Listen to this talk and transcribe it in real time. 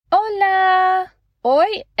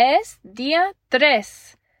Hoy es día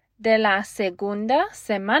 3 de la segunda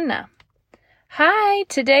semana. Hi,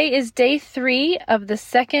 today is day 3 of the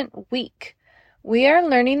second week. We are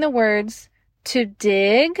learning the words to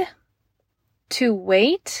dig, to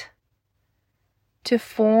wait, to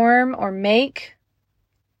form or make,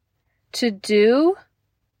 to do,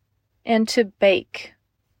 and to bake.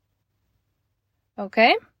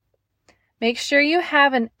 Okay? Make sure you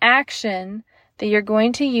have an action that you're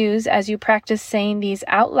going to use as you practice saying these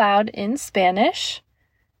out loud in Spanish.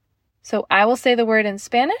 So I will say the word in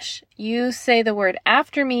Spanish. You say the word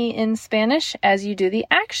after me in Spanish as you do the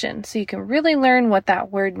action, so you can really learn what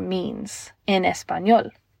that word means in español.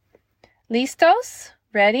 ¿Listos?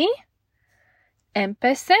 Ready?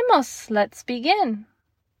 Empecemos. Let's begin.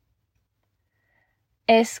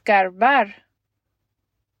 Escarbar.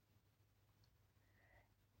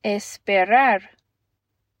 Esperar.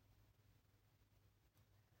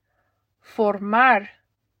 Formar.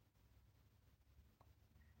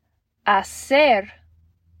 Hacer.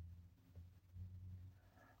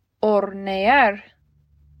 Hornear.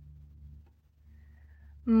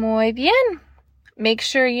 Muy bien. Make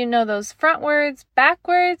sure you know those front words, back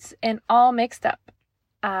words, and all mixed up.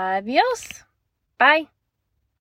 Adios. Bye.